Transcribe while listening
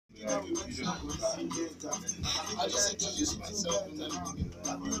I just introduced myself.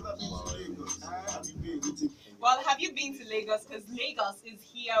 Well, have you been to Lagos? Because Lagos is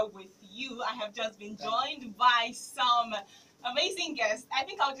here with you. I have just been joined by some amazing guests. I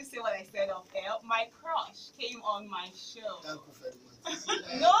think I'll just say what I said off air. My crush came on my show. Thank you very much.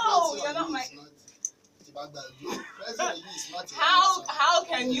 No, you're not my. How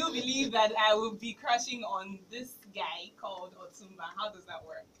can you believe that I will be crushing on this guy called Otumba? How does that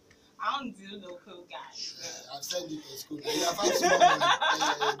work? I don't do local guys. I've sent you to school. Okay,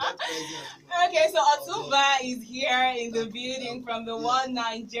 so Otumba is here in the building from the One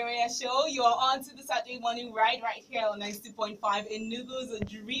Nigeria show. You are on to the Saturday morning right here on 92.5 in Nugu's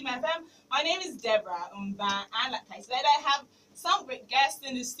Dream FM. My name is Deborah Umba, and like I said, I have some great guests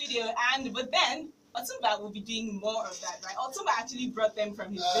in the studio, but then Otumba will be doing more of that, right? Otumba actually brought them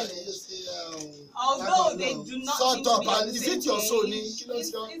from his village. Although they do not seem to be on the same page.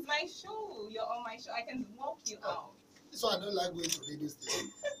 It's my show. You're on my show. I can walk you out. That's why I don't like going to radio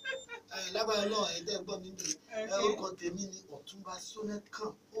station. That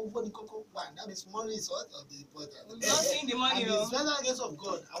is money is what of the important. Not seeing the money. And the special grace of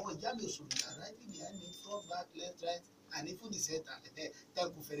God, I want Jami Osunda right behind me, front, back, left, right, and even the center.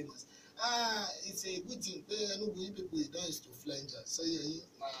 Thank you very much. It's a good thing. People don't used to flange us.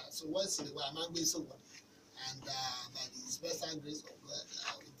 So once in a while, I'm going so well. And by the special grace of God,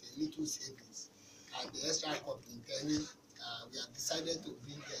 with a little savings and the extra company, we have decided to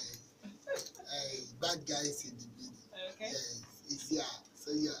bring bad guys in the building. Okay. It's here.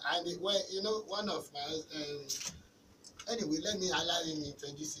 So and one of my anyway, let me allow him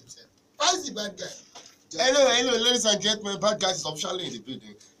introduce himself. Who's the bad guy? Hello, ladies and gentlemen. Bad guys is officially in the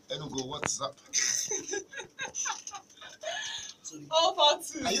building. Enugu, what's up?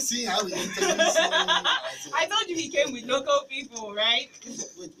 042. Are you seeing how we introduce him? I told you he came with local people, right? Wait,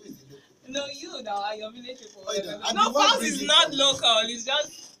 who is the local? No, you now are your village people. No, Falz is not local. It's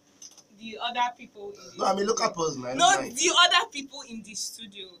just the other people. No, I'm a local person. No, the other people in the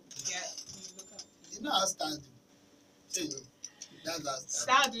studio. Yeah, local. You know how stars do. That's how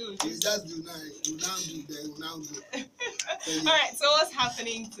Star do. You just do now. You now do. Then you now do. All right. So what's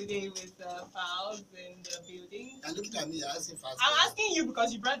happening today with Falz in the building? You're looking at me. You're asking fast. I'm asking you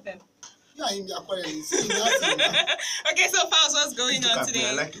because you brought them. You are in the aquarium. Okay, so Falz, what's going on today?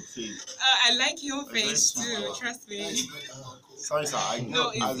 I like your face. I like your face too. Trust me. Sorry, sir. I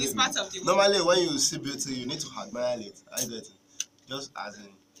know. No, it's part of the work. Normally, when you see beauty, you need to admire it. I get it. Just as in.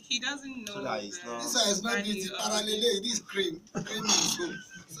 He doesn't know. So that it's not. This one is not beauty. Parallel. This cream. Cream is good.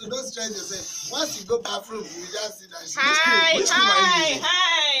 So don't stress yourself. Once you go bathroom, you just see that. Hi.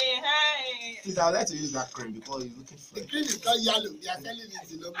 Please, I would like to use that cream because it's looking fresh. The cream is called yellow. They are selling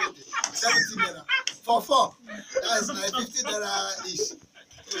it in Obote. 70 naira. For 4. That's like 50 naira ish.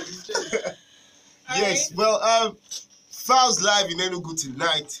 Yes, well, Falz live in Enugu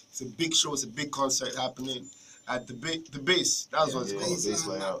tonight. It's a big show. It's a big concert happening at the base. That's what it's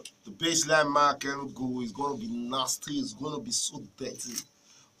called. The base landmark Enugu is going to be nasty. It's going to be so dirty.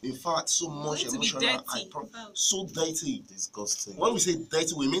 In fact, so much emotional. So dirty. Disgusting. When we say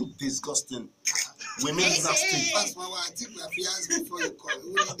dirty, we mean disgusting. We mean nasty. That's why I think we have to ask before you call. We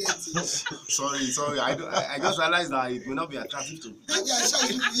need dirty. Sorry. I just realized that it will not be attractive to. Please,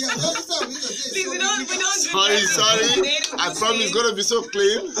 we don't do Sorry. I promise it's gonna be so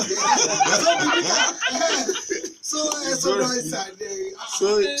clean. So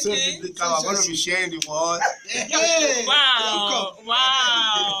biblical. I'm gonna be sharing the word. Wow. I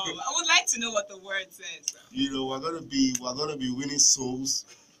would like to know what the word says. You know, we're gonna be winning souls.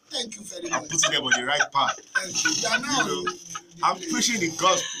 Thank you very I'm much. putting them on the right path. Thank you. You know, I'm preaching the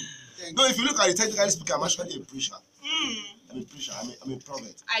gospel. No, if you look at it technically speaking, I'm actually a preacher. I'm a preacher. I'm a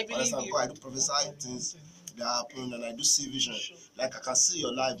prophet. I believe you. I do prophesy things that happen, and I do see vision. Like I can see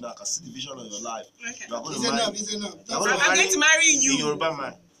your life now. I can see the vision of your life. Okay. You are going It's enough. I'm going to marry you. A Yoruba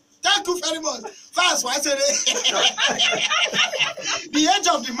man. Thank you very much. First, why say the age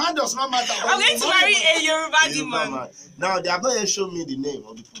of the man does not matter. I'm going to marry a Yoruba man. Now, they have not yet shown me the name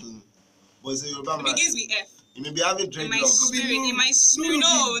of the person, but it's a Yoruba man. It begins with F. He may be having In my dreadlocks. spirit.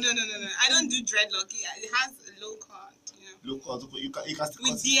 No. I don't do dreadlock. It has a low cut. Look, you can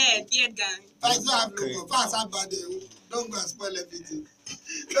still with beard gang. First, don't have logo. First, have bad. Don't go and spoil everything.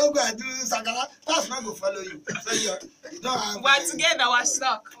 Don't go and do Sakara. That's not going to follow you. So you don't have. We're together. We're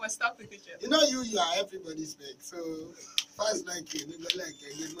stuck with each other. You know you are everybody's mate. So first like you, nigga like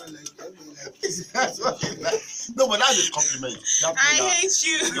you, you not like everybody like you. No, but that's a compliment. I hate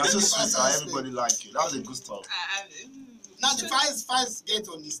you. You're so sweet that everybody like you. That was a good stuff. Now the first get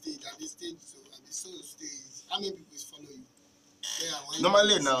on the stage. At the stage, so at the solo stage, how many people follow you?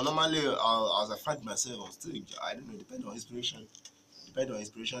 Normally, as I find myself on stage, I don't know, depends on inspiration. Depends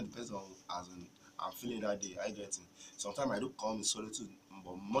on as in I'm feeling that day. I get it. Sometimes I do come in solitude,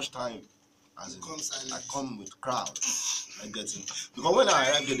 but much time as in I come with crowd. I get it. Because when I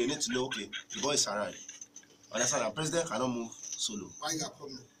arrive there, they need to know, okay, the boy is around. Understand that president cannot move solo. Why you are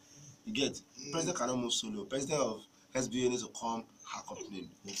coming? You get president cannot move solo. President of SBA needs to come accompanied.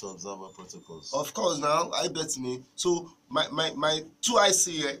 Need to observe our protocols. Of course, now I bet me. So my 2IC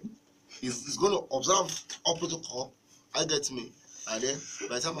here is going to observe our protocol. I get me, and then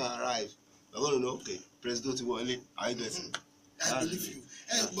by the time I arrive, I'm going to know. Okay, President Wale, I get me. I believe you.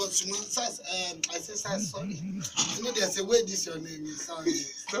 But I say, sorry. You know, there's a way this your name is sorry.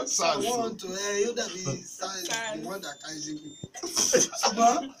 So I want to you that be the one that carries you.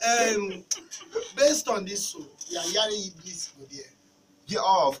 But based on this, so yeah, Yari Iblis go there. Yeah,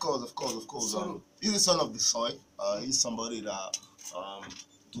 oh, of course. Son. He's the son of the soil. He's somebody that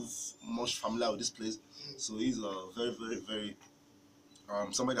do much familiar with this place. So he's very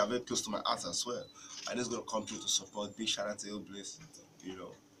somebody that very close to my heart as well. And he's gonna come through to support. Big shout out to Iblis. You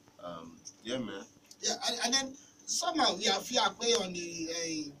know, yeah, man. Yeah, and then somehow we are play on the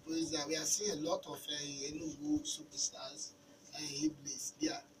we are seeing a lot of Enugu superstars and Iblis. They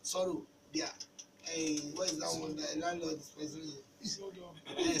are sorrow. They are what is that one? The landlord is present. Slow dog.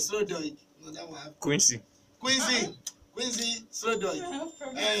 No, that one. Quincy, slow dog.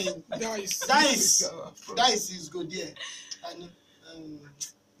 Dice is good there. And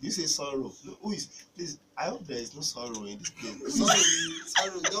You say sorrow. No, who is? Please, I hope there is no sorrow in this place.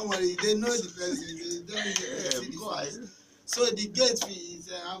 sorrow. Don't worry. They know the person. They don't see the face. So the gate fee is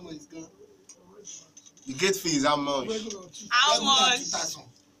how much is gone? The gate fee is how much? How much? 2,000.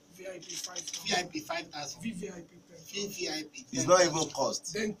 VIP 5,000. VIP 5,000. VVIP 10,000. VIP. It's not even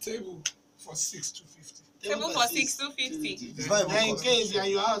cost. Then table for 6,250. Table for 6,250. It's not Then even in cost. case you are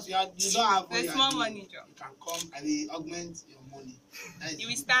in your house, you don't have There's more money, Joe. You can come and we augment your money. You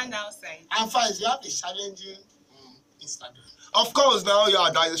will stand outside. And first, you have a challenging Instagram. Of course, now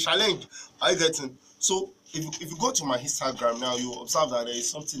there is a challenge. I get it. So if you go to my Instagram now, you observe that there is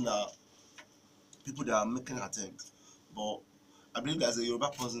something that people that are making attempt. But I believe there's a Yoruba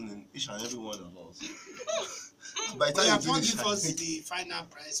person in each and every one of us. By the But you time have you do not this give us challenge, the final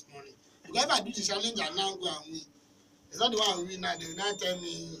prize money. Because if I do the challenge and now go and win, it's not the one who win now. They will now tell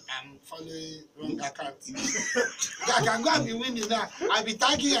me I'm following wrong account. I can go and be winning now. I'll be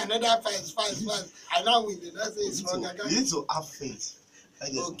tagging another fast. I now win. They don't say it's wrong account. you need to have faith. I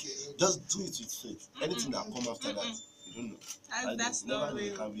get it. Okay. Just do it with faith. Anything that come after that, you don't know. I That's never not know.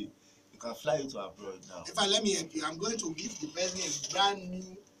 real. You can fly into abroad now. If I let me help you, I'm going to give the person a brand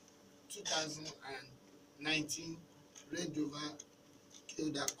new 2019 Range Rover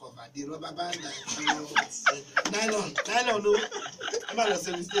that cover. The rubber band that nylon. No, I'm not a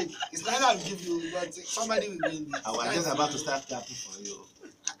mistake. It's nylon I'll give you, but somebody will win it. I was just about to start clapping for you.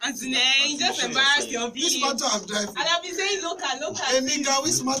 As in, you just embarrassed your Which village. motor I'm driving? And I'll be saying, look. Hey, nigga,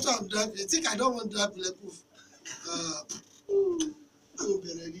 which motor I'm driving? You think I don't want to drive bulletproof?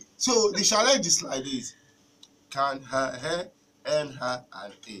 Be ready. So the challenge is like this: can her hair, N her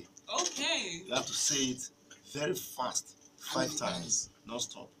and A. Okay. You have to say it very fast, 5 times,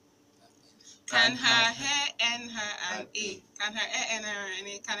 non-stop. Can her hair and her and A? Can her hair and her and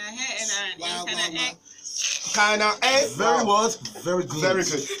A? Can her hair and her and A? Can her hair? Can her hair? Very what? Very good. Very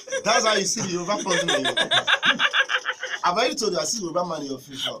good. That's how you see the Yoruba person in you. I've already told you I see Yoruba man in your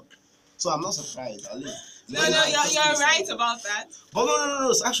future, so I'm not surprised. At least. No, you're right about that. But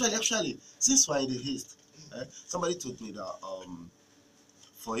no. So actually, since we're in the haste, somebody told me that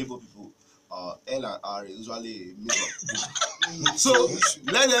for Igbo people, L and R is usually middle. So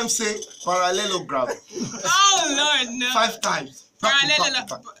let them say parallelogram Oh Lord, no. 5 times.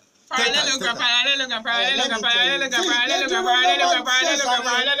 Parallelogram. I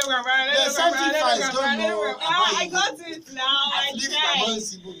got it now. I I believe tried.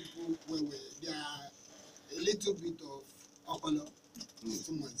 amongst Igbo people, they are a little bit of okolo,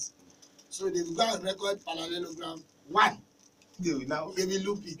 2 months. So they will go and record parallelogram 1. They will now. They will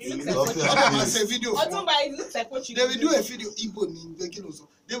loop it. It looks They like will what as a video. Otumba, it looks like what you They will do a video. Igbo in Bekin also.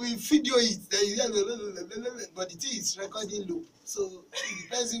 They will video it. But the thing is recording loop. So the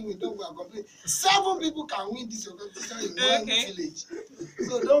person will don't go and complain. 7 people can win this competition in one village.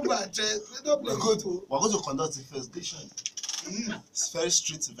 So don't go and try. Don't play. We're going to conduct investigation. It's very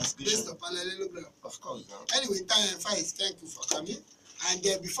strict investigation. Based on parallelogram. Of course. Now. Anyway, thank you for coming. And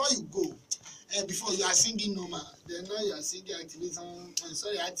before you go, before you are singing normal, then now you are singing activism.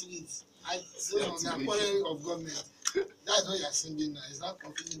 Activists. The quarrel of government. That's what you are singing now. It's not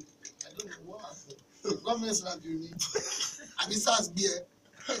confusing. I don't know what happened. Government slap you need. I mean, SARS beer.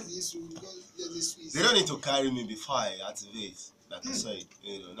 That's the issue because there's a Swiss. They don't need to carry me before I activate. Like I said,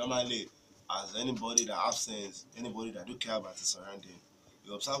 normally, as anybody that have sense, anybody that do care about the surrounding,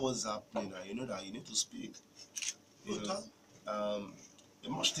 you observe what's happening and you know that you need to speak. The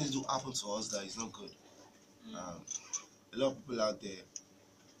much things do happen to us that is not good. A lot of people out there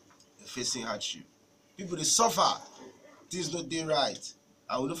are facing hardship. People they suffer. Things not they right.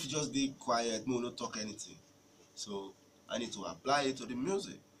 I will not just be quiet, no, not talk anything. So I need to apply it to the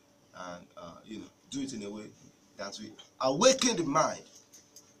music and do it in a way that we awaken the mind.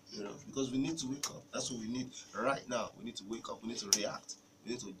 Because we need to wake up. That's what we need right now. We need to wake up. We need to react.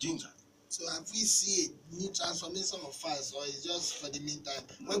 We need to ginger. So have we see a new transformation of us, or it's just for the meantime?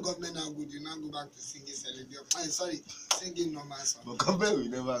 When government now good, you now go back to singing Celine. Singing normal song. But government will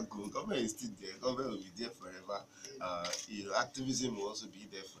never go. Government is still there. Government will be there forever. Activism will also be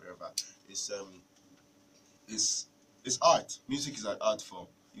there forever. It's art. Music is an art form.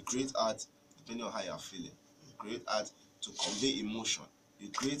 You create art depending on how you are feeling. You create art to convey emotion. You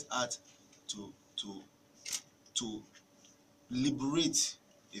create art to liberate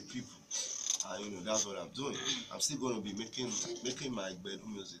a people. That's what I'm doing. I'm still going to be making my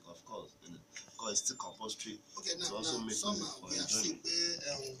bedroom music, of course, because it's still compulsory. Okay, now, to also make somehow music for we have seen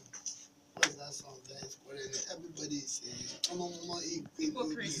enjoyment. what is that song, guys? Everybody is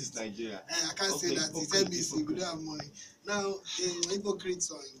Hypocrite. This is Nigeria. I can't say that it's NBC, we don't have money. Now, hypocrite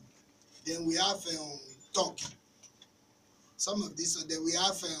song. Then we have talk. Some of this song. Then we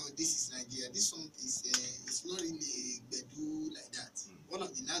have This Is Nigeria. This song is it's not really bedu like that. One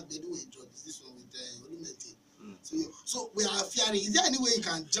of the last bedu we dropped is this one with Olumente. So we are fearing. Is there any way you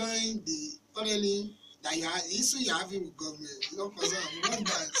can join the quarreling that the issue you're having with government? You don't concern. We won't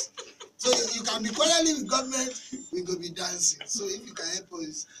dance. So you can be quarreling with government. We go be dancing. So if you can help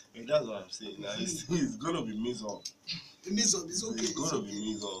us. And that's what I'm saying. Now it's gonna be mixed up. The mix up is okay. It's gonna be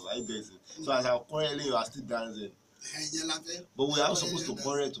mixed up. I get it. So as I'm quarreling, you are still dancing. But we are supposed to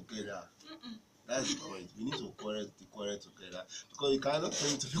quarrel together. That's the point. We need to quarrel together. Because you cannot tell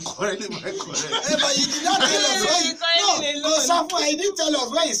me to be quarreling my quarrel. Hey, but you did not tell us why you no, he didn't tell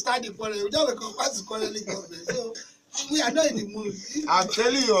us where you started the quarrel. We just come back to quarreling government. So we are not in the mood. I'm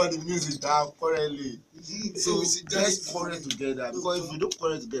telling you on the music that I'm quarreling. So let's quarrel together. Because if we don't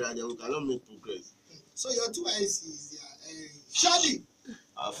quarrel together, then we cannot make progress. So your two eyes is Shadi.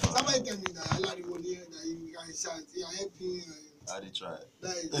 Somebody tell me that Allah the one here that you can shout. You are helping. I did try.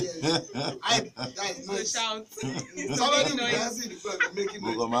 That is nice. Shout. Somebody will answer the phone making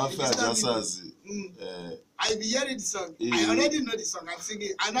noise. I be hearing the song. I already know the song. I'm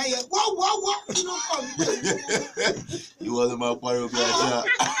singing. And I hear, wow. You don't come. You want my quarrel? So,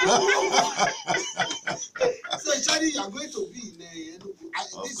 Shadi, you are going to be in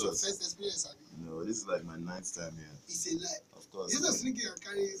this is your first experience. No, this is like my 9th time here. It's a lie. Of course. You're just sneaking and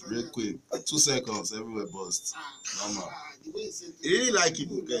carrying it. Real quick. 2 seconds, everywhere bust. The way you said He really like it,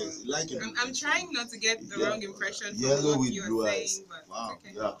 guys. He like it. I'm trying not to get the wrong impression from Yellow what with you're blue saying, eyes. but Wow. it's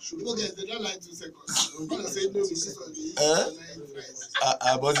okay. Yeah. Okay, they don't like 2 seconds. I'm gonna say no. This is what they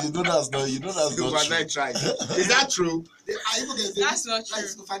But you know that's not true. Tried. Is that true? That's not true.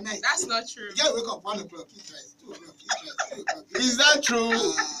 That's not true. You gotta wake up 1 o'clock, eat rice, 2 o'clock, eat rice, 3 o'clock. Is that true?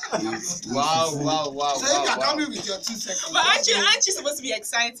 Wow. So if you're coming with your 2 seconds. But aren't you supposed to be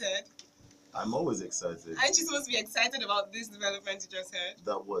excited? I'm always excited. Aren't you supposed to be excited about this development you just heard?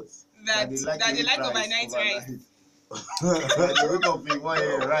 That what? That they like overnight rice. They wake up in 1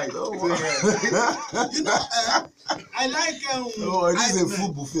 year, right? You know, I like No, this is a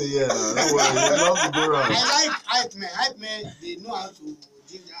food buffet here now. Don't worry, you love to go around. I like hype men. Hype men, they know how to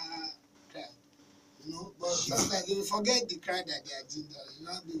ginger cry. You know, but sometimes they forget the cry that they are ginger. You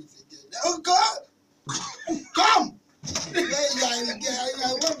know, do it again. Oh God! Come! What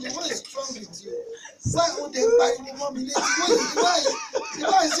is wrong with you? Why would they buy the mommy?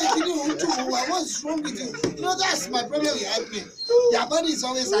 Why is it you too? What's wrong with you? You know, that's my problem with hype men. Their body is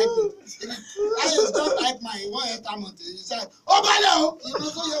always hyping. I just don't hype my one head time until you say, oh, hello! You know,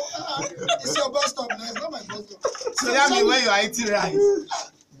 so it's your bus stop now. It's not my bus stop. So that means when you are eating rice,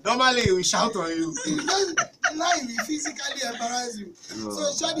 normally we shout on you. Now we physically embarrass you. No. So,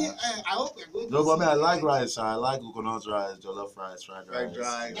 Shadi, I hope we're going to. No, but I like rice. I like coconut rice, jollof rice, fried rice.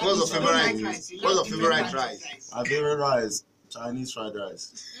 Right. What's your favorite rice? My favorite rice, Chinese fried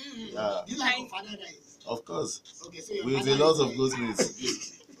rice. Yeah, Do you like Ofada rice? of course. Okay, so your With father a lot is of goat meat.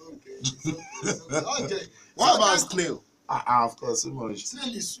 Okay. What about snail? Of course, so much.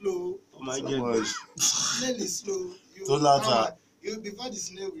 Snail is slow. Oh my So God. much. Snail is slow. So later. Before the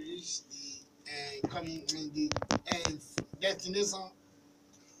snail will reach the the destination,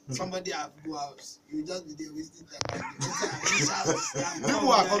 somebody have go house, you just be there wasting time.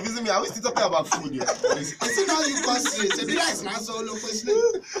 People are confusing me. Are we still talking about food here? I see now you concentrate. So the rice now so low question.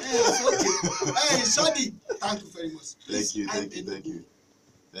 It's okay. Hey, Shodi, thank you very much.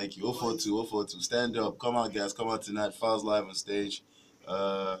 Thank you. 042. Stand up. Come on, guys. Come on tonight. Files live on stage.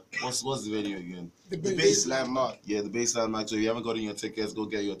 What's the venue again? The Baseline Mark. Yeah, the Baseline Mark. So if you haven't gotten your tickets, go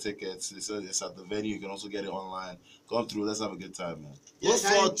get your tickets. It's at the venue. You can also get it online. Come through. Let's have a good time, man. Yes,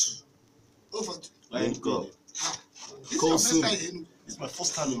 042. Let's go. This Cold is your first time. It's my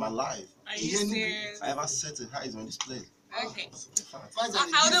first time in my life. Are you serious? I ever set a eyes on this place. Okay. First,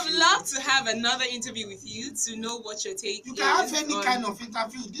 I would have loved to have another interview with you to know what your take you is. can have any on- kind of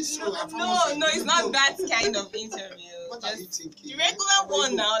interview. This show, I No, promise you, it's you not go. that kind of interview. What are you Just thinking? the regular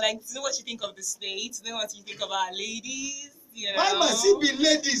one now, like to know what you think of the state, to know what you think of our ladies. You know. Why must it be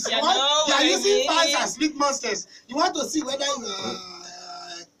ladies? You You know are what I using mean? fans as big monsters. You want to see whether you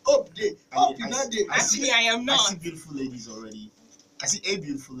hope they hope you not they. Actually, I am I not. see beautiful ladies already. I see a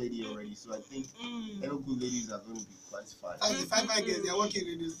beautiful lady already. So I think Enugu ladies are going to be quite fine. The five girls, they are working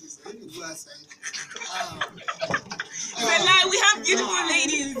in this place. Let me go outside. But like, we have beautiful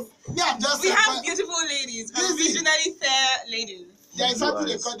ladies. Yeah, just We have beautiful ladies. Listen. Originally fair ladies. there is something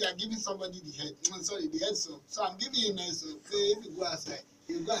they Nice. call they are giving somebody the head. No, sorry, the head soap. So I'm giving you nice soap. So if you go outside,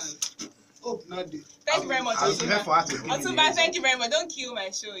 you go and hope not they. Thank you very much, I was prepared for Otumba. her to give me the Otumba, answer. thank you very much. Don't kill my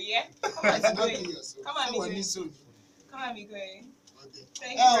show, yeah? Come I on, did not Mikoe. kill yourself. Come on, Someone Mikoe. needs soap. Come on, Mikoe. Okay.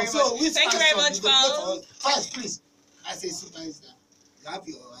 Thank you very So much. which Thank you very fast much, song you go play for Val. us? First, please. As a superstar, you have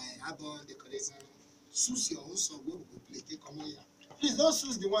your album decoration. Choose your own song. What we go play? Take come on here. Please don't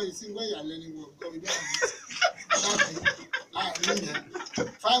choose the one you sing when you are learning work. Because we don't have it.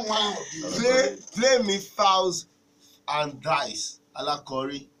 Find one of the. Play me fouls and dice. A la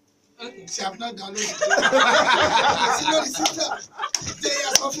Corey. Okay. She have not downloaded it. She know the system. 10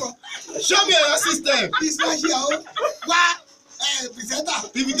 years before. Show me your system. It's not here. Oh. Why? Presenter.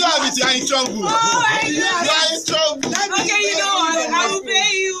 If you don't have it, you are in trouble. Oh my You God. are in trouble. Okay, you know what? I will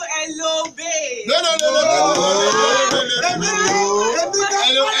pay you a low base. No.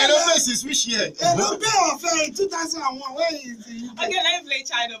 Hello, faces, which year? Hello, pay of 2001. Where is the UK? Okay, let me play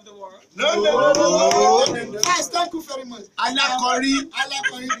Child of the World. No. Guys, thank you very much. A la Corey. I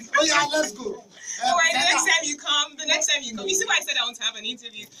like it. Oh yeah, let's go. Alright, the next time you come, you see why I said I want to have an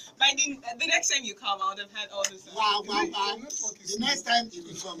interview. By the next time you come, I would have had all this. Wow. The next time you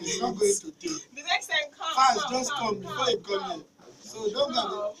come, it's not going to take. The next time, come. Fast, just come before you come here. So don't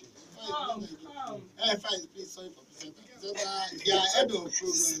go. Come. Fast, please, sorry for presenter. They are head of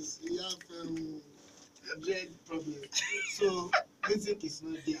programs. We have dread problems. So music is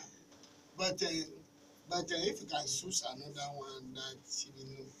not there. But if you can choose another one that you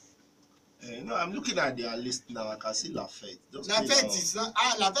know. No, I'm looking at their list now. I can see Lafette. Lafette is not.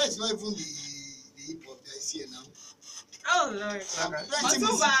 Lafette is not even the hip hop that is here now. Oh Lord. Plenty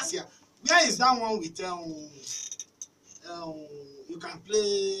music is here. Where is that one with you can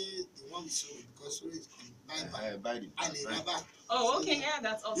play the one with Sori because Sori is coming. by the And Baba. Oh, okay, yeah,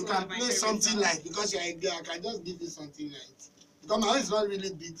 that's also You one can of my play favorite something songs. like because you're a girl, I can just give you something like because my own is not really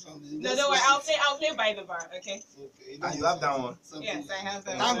big something. No, don't worry, I'll play by the bar, okay? Okay. Ah, you have that one? Yes, I have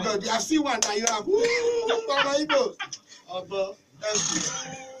that Thank one. God, I see one that you have. Woo! Baba Igbo. Obo, thank you.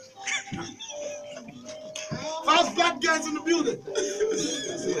 Fast bad guys in the building.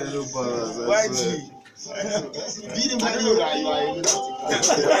 YG. Beat him by the that you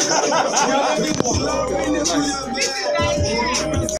are a lunatic. This is Nigeria.